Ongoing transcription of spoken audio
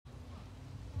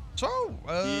So,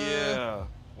 yeah.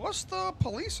 what's the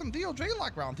police and DOJ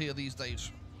like around here these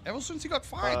days? Ever since he got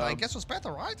fired, I guess it's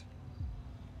better, right?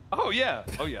 Oh yeah.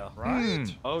 Oh yeah. Right.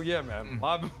 Oh yeah, man.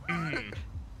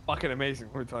 Fucking amazing.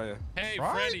 Let me tell you. Hey,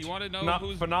 Right? Franny, you want to know Not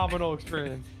who's phenomenal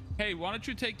experience. Hey, why don't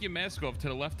you take your mask off to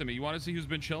the left of me? You want to see who's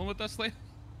been chilling with us lately?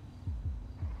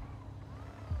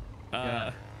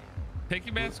 Take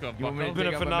your mask off, Bucko. It's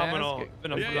been a phenomenal.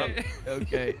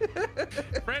 Okay.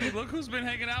 Franny, look who's been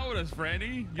hanging out with us,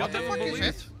 Franny. You'll What the never fuck believe is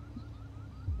it?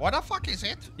 What the fuck is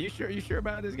it? You sure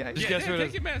about this guy? Just Yeah, guess who it take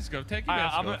is. your mask off. Take your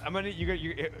mask off. I'm gonna.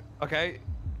 Okay.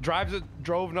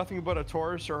 Drove nothing but a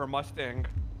Taurus or a Mustang,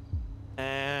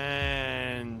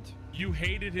 and You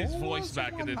hated his Who voice was the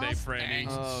back in the one day, Mustang? Franny.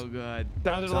 Oh god.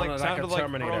 sounded Sounded like like a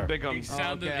Terminator. Tyrone He Biggums.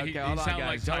 sounded, Okay, he hold on, sounded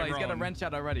guys. like Hold on, he's got a Tyrone. wrench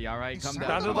out already. All right, calm down.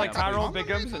 Sounded like Sounded Tyrone like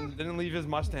Biggums Tyrone. and didn't leave his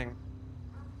Mustang.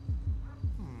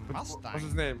 Mustang. What's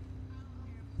his name?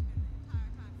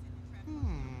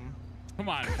 Come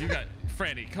on, you got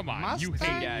Franny. Come on, you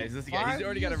Mustang. hate Guys, this guy, 5 he's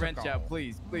already got a years wrench ago. out.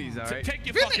 Please, all right. Take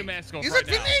your Vinny! fucking mask off Is right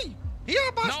it now. Vinny? He a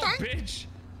No, Mustang? bitch.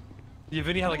 Yeah,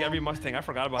 Vinny had like every Mustang. I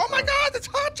forgot about Oh my that. god, it's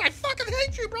Hutch! I fucking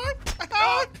hate you, bro!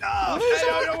 No,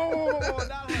 whoa,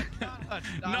 not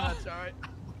No. Hutch, all right.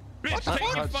 Bitch, the take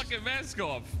your fuck? fucking mask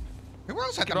off. Who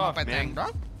else had Take the it off, Muppet man. thing, bro?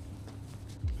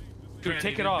 Dude, Franny,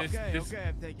 take it off. Okay,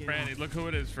 I'm taking it Franny, look who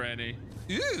it is, Franny.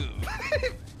 Ew.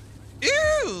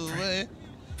 Ew.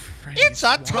 It's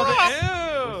a Brother, cop!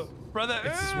 ew! Brother,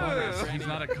 It's Suarez. He's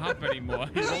not a cop anymore.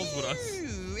 He rolls with us.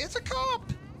 Ew, it's a cop!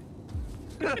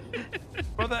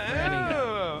 Brother,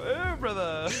 ew! Ew,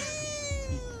 brother!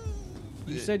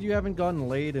 You said you haven't gotten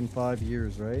laid in 5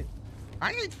 years, right?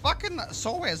 I ain't fucking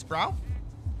Suarez, bro.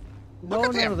 No,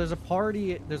 at no, him. there's a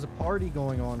party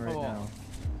going on right Oh. now.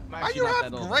 I'm Why actually you not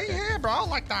have that old, gray okay? hair, bro,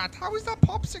 like that? How is that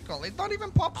popsicle? It's not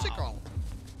even popsicle.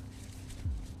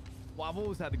 Well, I've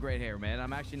always had the gray hair, man.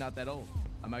 I'm actually not that old.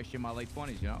 I'm actually in my late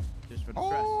 20s, you know? Just for the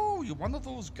stress. Oh, you're one of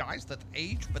those guys that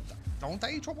age but don't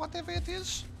age or whatever it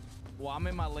is? Well, I'm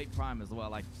in my late prime is what I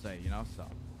like to say, you know? So.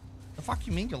 The fuck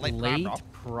you mean you're late, prime, bro?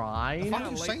 prime? The fuck Yeah,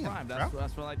 you late saying, prime. bro?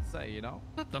 That's what I like to say, you know?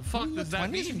 What the fuck You're does that 20s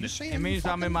and mean? you're saying It means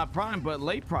I'm in fucking- my prime, but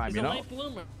late prime, you know?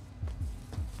 bloomer.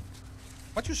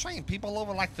 What you saying? People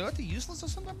over like 30 useless or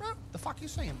something, bro? The fuck you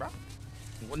saying, bro?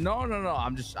 Well, no.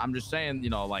 I'm just saying, you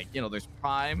know, like, you know, there's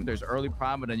prime, there's early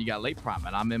prime, and then you got late prime,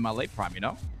 and I'm in my late prime, you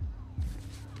know?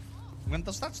 When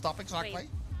does that stop exactly?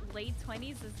 Wait, late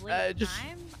 20s is late just-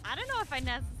 time? I don't know if I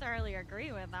necessarily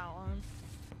agree with that one.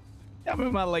 Yeah, I'm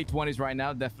in my late 20s right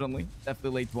now, definitely.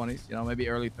 Definitely late 20s, you know, maybe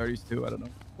early 30s too, I don't know.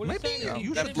 Maybe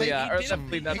you should Definitely, take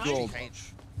definitely not too old.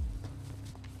 H.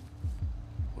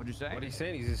 What'd you say? What are you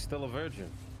saying? He's still a virgin.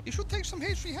 You should take some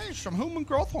HGH, some human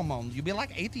growth hormone. You'd be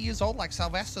like 80 years old like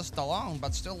Sylvester Stallone,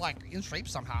 but still like in shape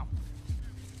somehow.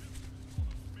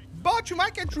 But you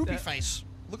might get droopy face.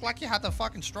 Look like you had a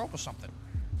fucking stroke or something.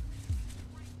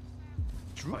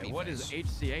 Droopy Wait, what is face.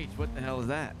 HCH? What the hell is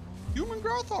that? Human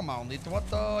growth hormone. It's what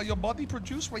your body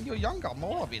produces when you're younger.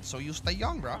 More of it, so you stay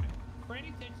young, bro.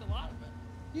 Franny takes a lot of it.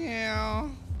 Yeah.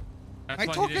 That's I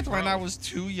why he took didn't it when grow. I was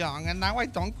too young, and now I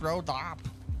don't grow up.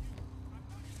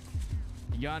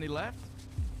 Yanni left?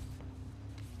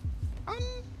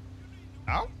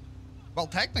 Oh? Well,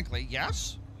 technically,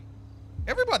 yes.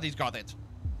 Everybody's got it.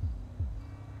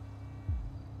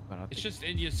 But I It's think- just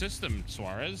in your system,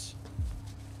 Suarez.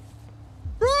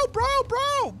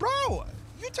 Bro!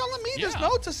 You telling me there's Yeah.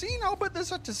 no casino, but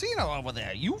there's a casino over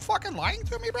there. You fucking lying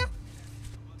to me, bro?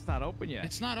 It's not open yet.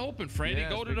 It's not open, Franny. Yeah,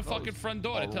 Go it's to the been fucking closed. front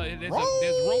door to tell you there's Bro.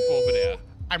 rope over there.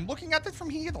 I'm looking at it from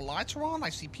here. The lights are on. I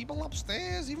see people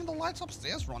upstairs. Even the lights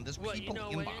upstairs run. There's What, you people know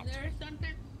went in inbound. there or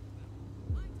something?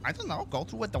 I don't know. Go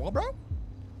through a door, bro.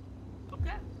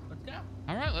 Okay, let's go.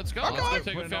 All right, let's go. Okay. Let's go take Put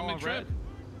a it all family on trip.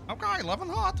 Okay, 11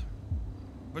 hot.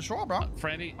 For sure, bro.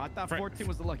 Franny, I thought Fra- 14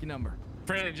 was the lucky number.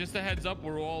 Franny, just a heads up,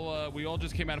 we all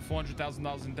just came out of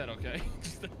 $400,000 in debt, okay?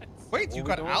 Just a heads up. Wait, you we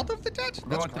got doing? out of the debt? We're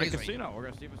That's going to the crazy. casino. We're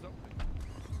going to see if it's open.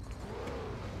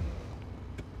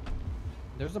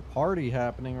 There's a party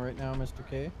happening right now, Mr.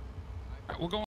 K. We're going